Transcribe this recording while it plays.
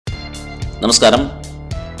നമസ്കാരം,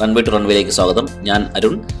 runway to റൺവേയിലേക്ക് സ്വാഗതം. ഞാൻ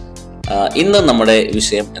അരുൺ. ഇന്ന് നമ്മുടെ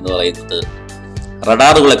വിഷയം എന്ന് പറയുന്നത്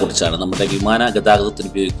റഡാറുകളെ കുറിച്ചാണ്. നമ്മുടെ വിമാന ഗതാഗതത്തിന്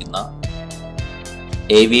ഉപയോഗിക്കുന്ന,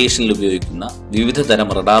 ഏവിയേഷനിൽ ഉപയോഗിക്കുന്ന വിവിധ തരം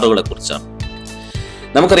റഡാറുകളെ കുറിച്ചാണ്.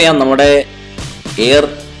 നമുക്കറിയാം, നമ്മുടെ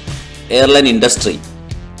എയർലൈൻ ഇൻഡസ്ട്രി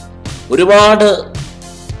ഒരുപാട്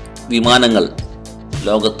വിമാനങ്ങൾ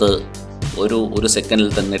ലോകത്ത് ഒരു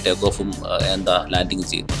സെക്കൻഡിൽ തന്നെ ടേക്ക് ഓഫും ലാൻഡിങ്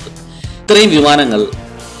ചെയ്യുന്നുണ്ട്. ഇത്രയും വിമാനങ്ങൾ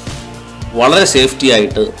വളരെ സേഫ്റ്റി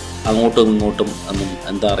ആയിട്ട് അങ്ങോട്ടും ഇങ്ങോട്ടും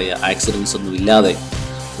ആക്സിഡൻസ് ഒന്നും ഇല്ലാതെ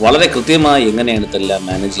വളരെ കൃത്യമായി എങ്ങനെയാണ് ഇതെല്ലാം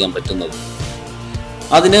മാനേജ് ചെയ്യാൻ പറ്റുന്നത്.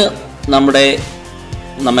 അതിന്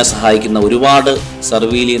നമ്മെ സഹായിക്കുന്ന ഒരുപാട്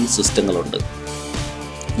സർവീലിയൻസ് സിസ്റ്റങ്ങളുണ്ട്.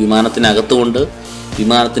 വിമാനത്തിനകത്തുകൊണ്ട്,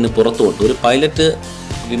 വിമാനത്തിന് പുറത്തുകൊണ്ട്. ഒരു പൈലറ്റ്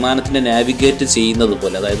വിമാനത്തിനെ നാവിഗേറ്റ് ചെയ്യുന്നത്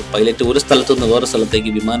പോലെ, അതായത് പൈലറ്റ് ഒരു സ്ഥലത്തു നിന്ന് വേറെ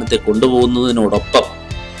സ്ഥലത്തേക്ക് വിമാനത്തെ കൊണ്ടുപോകുന്നതിനോടൊപ്പം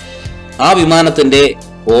ആ വിമാനത്തിൻ്റെ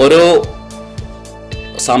ഓരോ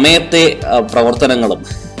സമയത്തെ പ്രവർത്തനങ്ങളും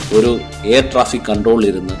ഒരു എയർ ട്രാഫിക് കൺട്രോളിൽ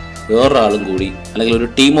ഇരുന്ന് വേറൊരാളും കൂടി, അല്ലെങ്കിൽ ഒരു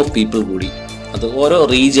ടീം ഓഫ് പീപ്പിൾ കൂടി, അത് ഓരോ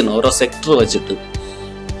റീജിയൻ, ഓരോ സെക്ടർ വെച്ചിട്ട്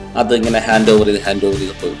അതിങ്ങനെ ഹാൻഡ് ഓവർ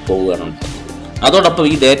ചെയ്ത് പോവുകയാണ് ഉണ്ടാകുന്നത്. അതോടൊപ്പം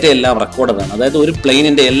ഈ ഡേറ്റ എല്ലാം റെക്കോർഡാണ്. അതായത് ഒരു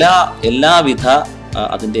പ്ലെയിനിൻ്റെ എല്ലാവിധ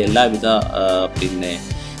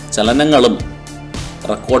ചലനങ്ങളും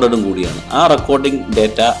റെക്കോർഡും കൂടിയാണ്. ആ റെക്കോർഡിംഗ്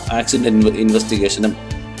ഡേറ്റ ആക്സിഡൻറ്റ് ഇൻവെസ്റ്റിഗേഷനും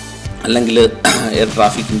അല്ലെങ്കിൽ എയർ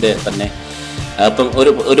ട്രാഫിക്കിൻ്റെ തന്നെ അപ്പം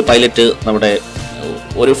ഒരു പൈലറ്റ്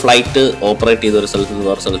ഒരു ഫ്ലൈറ്റ് ഓപ്പറേറ്റ് ചെയ്ത ഒരു സ്ഥലത്ത് നിന്ന്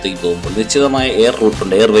വേറെ സ്ഥലത്തേക്ക് പോകുമ്പോൾ നിശ്ചിതമായ എയർ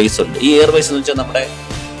റൂട്ടുണ്ട്, എയർവേസ് ഉണ്ട്. ഈ എയർവേസ് എന്ന് വെച്ചാൽ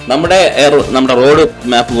നമ്മുടെ റോഡ്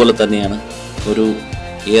മാപ്പ് പോലെ തന്നെയാണ് ഒരു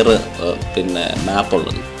എയർ മാപ്പ്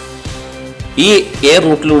ഉള്ളത്. ഈ എയർ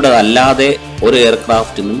റൂട്ടിലൂടെ അല്ലാതെ ഒരു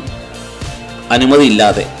എയർക്രാഫ്റ്റിനും അനുമതി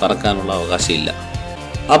ഇല്ലാതെ പറക്കാനുള്ള അവകാശമില്ല.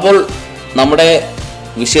 അപ്പോൾ നമ്മുടെ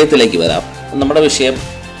വിഷയത്തിലേക്ക് വരാം. നമ്മുടെ വിഷയം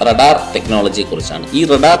റഡാർ ടെക്നോളജിയെ കുറിച്ചാണ്. ഈ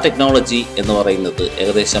റഡാർ ടെക്നോളജി എന്ന് പറയുന്നത്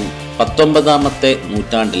ഏകദേശം 19ാമത്തെ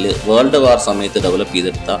നൂറ്റാണ്ടിൽ വേൾഡ് വാർ സമയത്ത് ഡെവലപ്പ്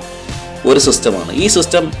ചെയ്തെടുത്ത ഒരു സിസ്റ്റമാണ്. ഈ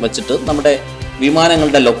സിസ്റ്റം വെച്ചിട്ട് നമ്മുടെ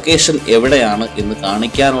വിമാനങ്ങളുടെ ലൊക്കേഷൻ എവിടെയാണ് എന്ന്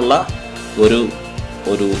കാണിക്കാനുള്ള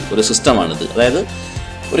ഒരു സിസ്റ്റമാണിത്. അതായത്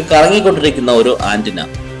ഒരു കറങ്ങിക്കൊണ്ടിരിക്കുന്ന ഒരു ആൻറ്റിന,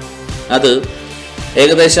 അത്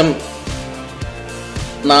ഏകദേശം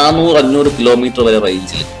 400-500 കിലോമീറ്റർ വരെ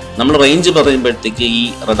റേഞ്ചിൽ. നമ്മൾ റേഞ്ച് പറയുമ്പോഴത്തേക്ക് ഈ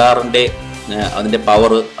റഡാറിൻ്റെ അതിൻ്റെ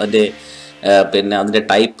പവർ, അതിൻ്റെ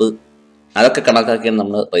ടൈപ്പ്, അതൊക്കെ കണക്കാക്കിയാണ്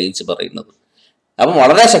നമ്മൾ റേഞ്ച് പറയുന്നത്. അപ്പം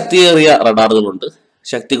വളരെ ശക്തിയേറിയ റഡാറുകളുണ്ട്,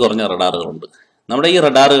 ശക്തി കുറഞ്ഞ റഡാറുകളുണ്ട്. നമ്മുടെ ഈ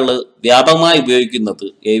റഡാറുകൾ വ്യാപകമായി ഉപയോഗിക്കുന്നത്,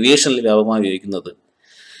 ഏവിയേഷനിൽ വ്യാപകമായി ഉപയോഗിക്കുന്നത്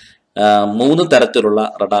 3 തരത്തിലുള്ള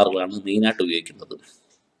റഡാറുകളാണ് മെയിനായിട്ട് ഉപയോഗിക്കുന്നത്.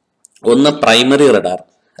 1 primary radar,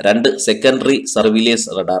 2 secondary surveillance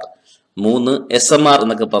radar, 3 SMR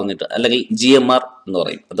എന്നൊക്കെ പറഞ്ഞിട്ട്, അല്ലെങ്കിൽ GMR എന്ന്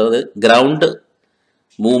പറയും. അതായത് ഗ്രൗണ്ട്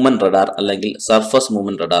മൂവ്മെന്റ് റഡാർ അല്ലെങ്കിൽ സർഫസ്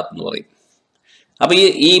മൂവ്മെന്റ് റഡാർ എന്ന് പറയും. അപ്പോൾ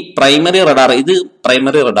ഈ പ്രൈമറി റഡാർ, ഇത്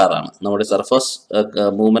പ്രൈമറി റഡാറാണ്. നമ്മുടെ സർഫസ്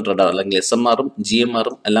മൂവ്മെന്റ് റഡാർ അല്ലെങ്കിൽ SMR-ഉം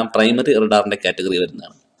GMR-ഉം എല്ലാം പ്രൈമറി റഡാറിന്റെ കാറ്റഗറി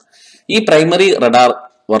വരുന്നതാണ്. ഈ പ്രൈമറി റഡാർ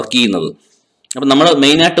വർക്ക് ചെയ്യുന്നത്, അപ്പം നമ്മൾ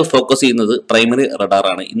മെയിനായിട്ട് ഫോക്കസ് ചെയ്യുന്നത് പ്രൈമറി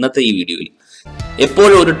റഡാറാണ് ഇന്നത്തെ ഈ വീഡിയോയിൽ.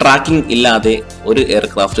 എപ്പോഴും ഒരു ട്രാക്കിംഗ് ഇല്ലാതെ ഒരു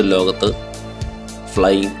എയർക്രാഫ്റ്റ് ലോകത്ത്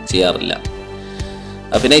ഫ്ലൈ ചെയ്യാറില്ല.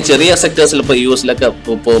 പിന്നെ ചെറിയ സെക്ടേഴ്സിൽ, ഇപ്പോൾ US-ലൊക്കെ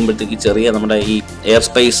പോകുമ്പോഴത്തേക്ക് ചെറിയ നമ്മുടെ ഈ എയർ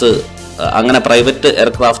സ്പേസ്, അങ്ങനെ പ്രൈവറ്റ്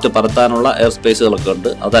എയർക്രാഫ്റ്റ് പറത്താനുള്ള എയർ സ്പേസുകളൊക്കെ ഉണ്ട്.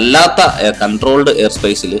 അതല്ലാത്ത കൺട്രോൾഡ് എയർ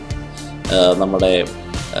സ്പേസിൽ നമ്മുടെ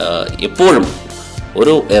എപ്പോഴും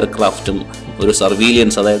ഒരു എയർക്രാഫ്റ്റും ഒരു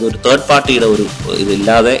സർവീലിയൻസ്, അതായത് ഒരു തേർഡ് പാർട്ടിയുടെ ഒരു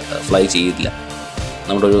ഇതില്ലാതെ ഫ്ലൈ ചെയ്യില്ല.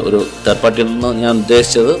 നമ്മുടെ ഒരു തേർഡ് പാർട്ടിയിൽ നിന്ന് ഞാൻ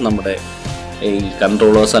ഉദ്ദേശിച്ചത് നമ്മുടെ ഈ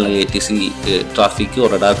കൺട്രോളേഴ്സ് അല്ലെങ്കിൽ ATC ട്രാഫിക്കോ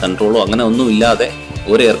റഡാർ കൺട്രോളോ അങ്ങനെ ഒന്നും ഇല്ലാതെ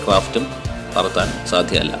ഒരു എയർക്രാഫ്റ്റും പറത്താൻ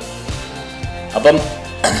സാധ്യമല്ല. അപ്പം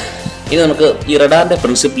ഇനി നമുക്ക് ഈ റഡാറിൻ്റെ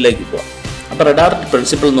പ്രിൻസിപ്പിളിലേക്ക് പോകാം. അപ്പം റഡാറിൻ്റെ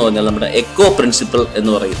പ്രിൻസിപ്പിൾ എന്ന് പറഞ്ഞാൽ നമ്മുടെ എക്കോ പ്രിൻസിപ്പിൾ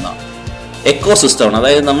എന്ന് പറയുന്ന എക്കോ സിസ്റ്റമാണ്.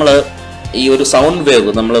 അതായത് നമ്മൾ ഈ ഒരു സൗണ്ട് വേവ്,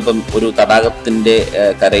 നമ്മളിപ്പം ഒരു തടാകത്തിൻ്റെ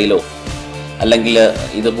കരയിലോ അല്ലെങ്കിൽ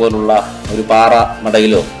ഇതുപോലുള്ള ഒരു പാറ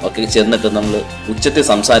മടയിലോ ഒക്കെ ചെന്നിട്ട് നമ്മൾ ഉച്ചത്തിൽ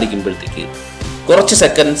സംസാരിക്കുമ്പോഴത്തേക്ക് കുറച്ച്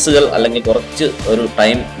സെക്കൻഡ്സുകൾ അല്ലെങ്കിൽ കുറച്ച് ഒരു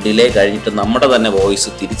ടൈം ഡിലേ കഴിഞ്ഞിട്ട് നമ്മുടെ തന്നെ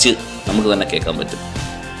വോയിസ് തിരിച്ച് നമുക്ക് തന്നെ കേൾക്കാൻ പറ്റും.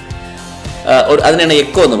 അതിനാണ്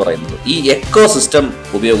എക്കോ എന്ന് പറയുന്നത്. ഈ എക്കോ സിസ്റ്റം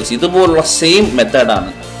ഉപയോഗിച്ച് ഇതുപോലുള്ള സെയിം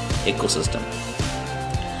മെത്തേഡാണ് എക്കോ സിസ്റ്റം.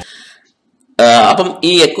 അപ്പം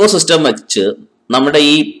ഈ എക്കോ സിസ്റ്റം വെച്ച് നമ്മുടെ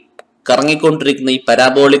ഈ കറങ്ങിക്കൊണ്ടിരിക്കുന്ന ഈ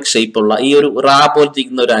പരാബോളിക് ഷേപ്പുള്ള ഈ ഒരു റാ പോലെ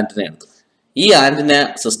ഇരിക്കുന്ന ഒരു ആന്റിനയാണ്. ഈ antenna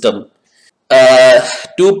system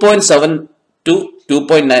 2.7 to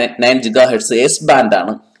 2.9 GHz S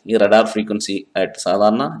ബാൻഡാണ് ഈ റഡാർ ഫ്രീക്വൻസി ആയിട്ട്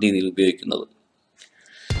സാധാരണ രീതിയിൽ ഉപയോഗിക്കുന്നത്.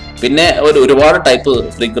 പിന്നെ ഒരുപാട് ടൈപ്പ്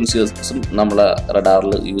ഫ്രീക്വൻസീസും നമ്മൾ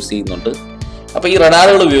റഡാറിൽ യൂസ് ചെയ്യുന്നുണ്ട്. അപ്പോൾ ഈ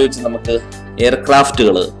റഡാറുകൾ ഉപയോഗിച്ച് നമുക്ക്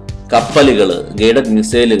എയർക്രാഫ്റ്റുകൾ, കപ്പലുകൾ, ഗൈഡഡ്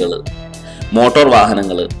മിസൈലുകൾ, മോട്ടോർ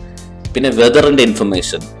വാഹനങ്ങൾ, പിന്നെ വെതറിൻ്റെ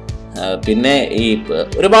ഇൻഫർമേഷൻ, പിന്നെ ഈ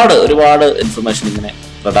ഒരുപാട് ഇൻഫർമേഷൻ ഇങ്ങനെ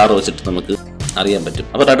റഡാർ വെച്ചിട്ട് നമുക്ക് അറിയാൻ പറ്റും.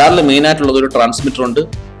 അപ്പോൾ റഡാറിൽ മെയിനായിട്ടുള്ളത് ഒരു ട്രാൻസ്മിറ്റർ ഉണ്ട്,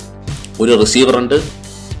 ഒരു റിസീവർ ഉണ്ട്,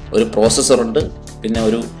 ഒരു പ്രോസസ്സർ ഉണ്ട്, പിന്നെ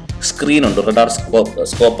ഒരു സ്ക്രീൻ ഉണ്ട്, റഡാർ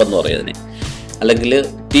സ്കോപ്പ് എന്ന് പറയുന്നതിന്, അല്ലെങ്കിൽ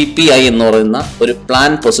PPI എന്ന് പറയുന്ന ഒരു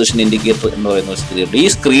പ്ലാൻ പൊസിഷൻ ഇൻഡിക്കേറ്റർ എന്ന് പറയുന്ന ഒരു സ്ക്രീൻ ഉണ്ട്. ഈ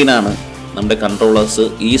സ്ക്രീനാണ് നമ്മുടെ കൺട്രോളേഴ്സ്,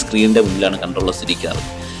 ഈ സ്ക്രീനിൻ്റെ മുന്നിലാണ് കൺട്രോളേഴ്സ് ഇരിക്കാറ്.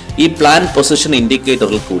 ഈ പ്ലാൻ പൊസിഷൻ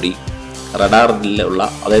ഇൻഡിക്കേറ്ററിൽ കൂടി റഡാറിലുള്ള,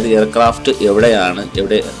 അതായത് എയർക്രാഫ്റ്റ് എവിടെയാണ്,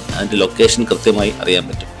 അതിൻ്റെ ലൊക്കേഷൻ കൃത്യമായി അറിയാൻ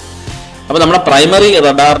പറ്റും. അപ്പോൾ നമ്മുടെ പ്രൈമറി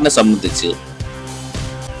റഡാറിനെ സംബന്ധിച്ച്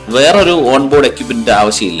വേറൊരു ഓൺബോർഡ് എക്യുപ്മെൻറ്റ്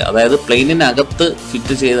ആവശ്യമില്ല. അതായത് പ്ലെയിനിനകത്ത്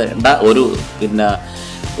ഫിറ്റ് ചെയ്യേണ്ട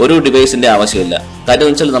ഒരു ഡിവൈസിൻ്റെ ആവശ്യമില്ല. കാര്യം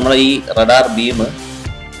എന്ന് വെച്ചാൽ നമ്മുടെ ഈ റഡാർ ബീം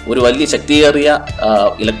ഒരു വലിയ ശക്തിയേറിയ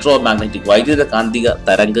ഇലക്ട്രോമാഗ്നറ്റിക് വൈദ്യുത കാന്തിക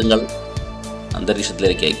തരംഗങ്ങൾ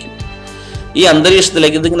അന്തരീക്ഷത്തിലേക്ക് അയക്കും. ഈ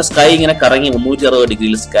അന്തരീക്ഷത്തിലേക്ക് ഇതിങ്ങനെ സ്കൈ ഇങ്ങനെ കറങ്ങി 360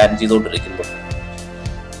 ഡിഗ്രിയിൽ സ്കാൻ ചെയ്തുകൊണ്ടിരിക്കുമ്പോൾ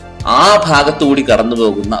ആ ഭാഗത്തുകൂടി കടന്നു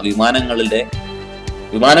പോകുന്ന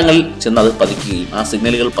വിമാനങ്ങളിൽ ചെന്ന് അത് പതിക്കുകയും ആ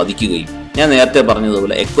സിഗ്നലുകൾ പതിക്കുകയും, ഞാൻ നേരത്തെ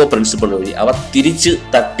പറഞ്ഞതുപോലെ എക്കോ പ്രിൻസിപ്പിൾ വഴി അവ തിരിച്ച്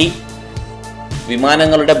തട്ടി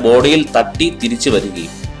വിമാനങ്ങളുടെ ബോഡിയിൽ തട്ടി തിരിച്ചു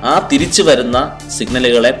വരികയും ആ തിരിച്ചു വരുന്ന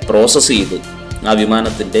സിഗ്നലുകളെ പ്രോസസ്സ് ചെയ്ത് ആ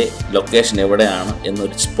വിമാനത്തിൻ്റെ ലൊക്കേഷൻ എവിടെയാണ്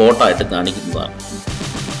എന്നൊരു സ്പോട്ടായിട്ട് കാണിക്കുന്നതാണ്.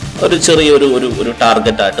 ഒരു ചെറിയൊരു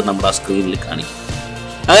ടാർഗറ്റായിട്ട് നമ്മൾ ആ സ്ക്രീനിൽ കാണിക്കും.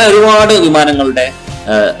 അങ്ങനെ ഒരുപാട് വിമാനങ്ങളുടെ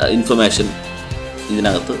ഇൻഫർമേഷൻ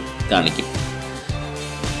ഇതിനകത്ത് കാണിക്കും.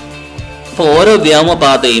 അപ്പോൾ ഓരോ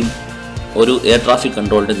വ്യോമപാതയും ഒരു എയർ ട്രാഫിക്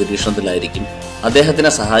കൺട്രോളിൻ്റെ നിരീക്ഷണത്തിലായിരിക്കും.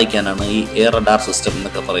 അദ്ദേഹത്തിനെ സഹായിക്കാനാണ് ഈ എയർ റഡാർ സിസ്റ്റം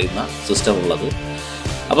എന്നൊക്കെ പറയുന്ന സിസ്റ്റം ഉള്ളത്.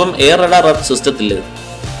 അപ്പം എയർ റഡാർ സിസ്റ്റത്തിൽ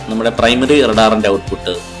നമ്മുടെ പ്രൈമറി റഡാറിൻ്റെ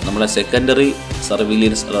ഔട്ട്പുട്ട്, നമ്മുടെ സെക്കൻഡറി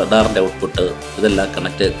സർവീലിയൻസ് റഡാറിൻ്റെ ഔട്ട്പുട്ട് ഇതെല്ലാം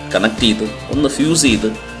കണക്ട് ചെയ്ത് ഒന്ന് ഫ്യൂസ് ചെയ്ത്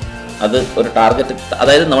അത് ഒരു ടാർഗറ്റ്,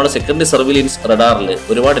 അതായത് നമ്മുടെ സെക്കൻഡറി സർവീലിയൻസ് റഡാറിൽ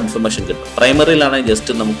ഒരുപാട് ഇൻഫർമേഷൻ കിട്ടും. പ്രൈമറിയിലാണെങ്കിൽ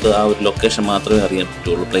ജസ്റ്റ് നമുക്ക് ആ ഒരു ലൊക്കേഷൻ മാത്രമേ അറിയാൻ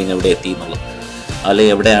പറ്റുള്ളൂ, പ്ലെയിൻ എവിടെ എത്തി എന്നുള്ളത്,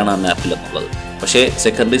 അല്ലെങ്കിൽ എവിടെയാണ് ആ മാപ്പിൽ എന്നുള്ളത്. പക്ഷേ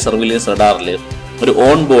സെക്കൻഡറി സർവീലിയൻസ് റഡാറിൽ ഒരു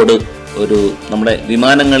ഓൺ ബോർഡ്, നമ്മുടെ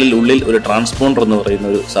വിമാനങ്ങളിൽ ഉള്ളിൽ ഒരു ട്രാൻസ്പോണ്ടർ എന്ന് പറയുന്ന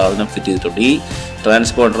ഒരു സാധനം ഫിറ്റ് ചെയ്തിട്ടുണ്ട്. ഈ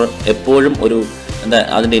ട്രാൻസ്പോണ്ടർ എപ്പോഴും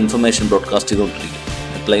അതിൻ്റെ ഇൻഫർമേഷൻ ബ്രോഡ്കാസ്റ്റ് ചെയ്തുകൊണ്ടിരിക്കും.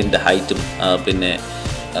 പ്ലെയിനിൻ്റെ ഹൈറ്റും പിന്നെ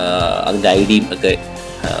അതിൻ്റെ ഐഡിയും ഒക്കെ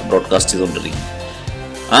ബ്രോഡ്കാസ്റ്റ് ചെയ്തുകൊണ്ടിരിക്കും.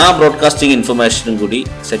 ആ ബ്രോഡ്കാസ്റ്റിംഗ് ഇൻഫർമേഷനും കൂടി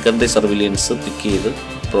സെക്കൻഡറി സർവീലിയൻസ് പിക്ക് ചെയ്ത്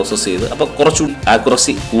പ്രോസസ്സ് ചെയ്ത് അപ്പോൾ കുറച്ചുകൂടി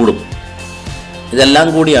ആക്യുറസി കൂടും. ഇതെല്ലാം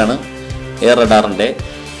കൂടിയാണ് എയർ റഡാറിൻ്റെ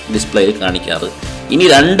ഡിസ്പ്ലേയിൽ കാണിക്കാറ്. ഇനി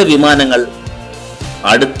 2 വിമാനങ്ങൾ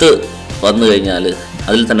അടുത്ത് വന്നു കഴിഞ്ഞാൽ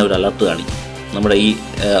അതിൽ തന്നെ ഒരു അലർട്ട് കാണിക്കും. നമ്മുടെ ഈ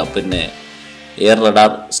എയർ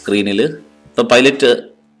റഡാർ സ്ക്രീനിൽ ഇപ്പോൾ പൈലറ്റ്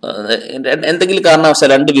എന്തെങ്കിലും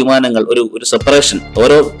കാരണവശാൽ 2 വിമാനങ്ങൾ ഒരു സെപ്പറേഷൻ,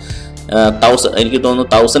 ഓരോ 1000, എനിക്ക് തോന്നുന്നു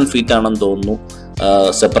 1000 ഫീറ്റ് ആണെന്ന് തോന്നുന്നു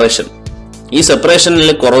സെപ്പറേഷൻ. ഈ സെപ്പറേഷനിൽ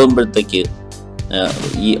കുറവുമ്പോഴത്തേക്ക്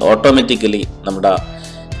ഈ ഓട്ടോമാറ്റിക്കലി നമ്മുടെ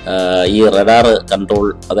ഈ റഡാർ കൺട്രോൾ,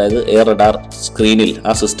 അതായത് എയർ റഡാർ സ്ക്രീനിൽ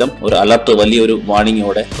ആ സിസ്റ്റം ഒരു അലർട്ട്, വലിയൊരു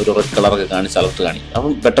വാർണിങ്ങോടെ ഒരു റെഡ് കളറൊക്കെ കാണിച്ച് അലർട്ട് കാണിക്കും.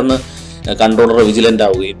 അപ്പം പെട്ടെന്ന് കൺട്രോളർ വിജിലൻ്റ്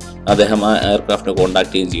ആവുകയും അദ്ദേഹം ആ എയർക്രാഫ്റ്റിനെ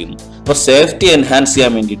കോൺടാക്ട് ചെയ്യുകയും ചെയ്യുന്നു. അപ്പോൾ സേഫ്റ്റി എൻഹാൻസ്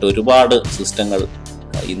ചെയ്യാൻ വേണ്ടിയിട്ട് ഒരുപാട് സിസ്റ്റങ്ങൾ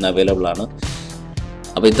ഇന്ന് അവൈലബിൾ ആണ്.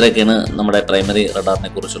 അപ്പോൾ ഇത്രയൊക്കെയാണ് നമ്മുടെ പ്രൈമറി റഡാറിനെ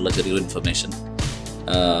കുറിച്ചുള്ള ചെറിയൊരു ഇൻഫർമേഷൻ.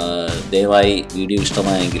 ദയവായി വീഡിയോ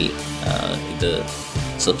ഇഷ്ടമായെങ്കിൽ ഇത്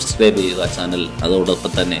സബ്സ്ക്രൈബ് ചെയ്യുക ചാനൽ,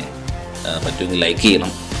 അതോടൊപ്പം തന്നെ പറ്റുമെങ്കിൽ ലൈക്ക്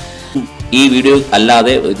ചെയ്യണം. ഈ വീഡിയോ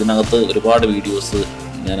അല്ലാതെ ഇതിനകത്ത് ഒരുപാട് വീഡിയോസ്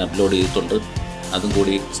ഞാൻ അപ്ലോഡ് ചെയ്തിട്ടുണ്ട്, അതും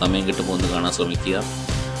കൂടി സമയം കിട്ടുമ്പോൾ ഒന്ന് കാണാൻ ശ്രമിക്കുക.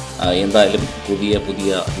 എന്തായാലും പുതിയ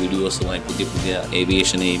വീഡിയോസുമായി പുതിയ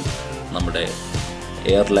ഏവിയേഷനെയും നമ്മുടെ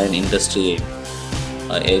എയർലൈൻ ഇൻഡസ്ട്രിയെയും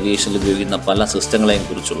ഏവിയേഷനിൽ ഉപയോഗിക്കുന്ന പല സിസ്റ്റങ്ങളെയും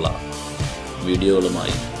കുറിച്ചുള്ള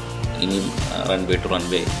വീഡിയോകളുമായി ഇനിയും റൺവേ ടു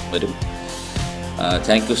റൺവേ വരും.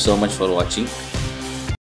 Thank you so much for watching.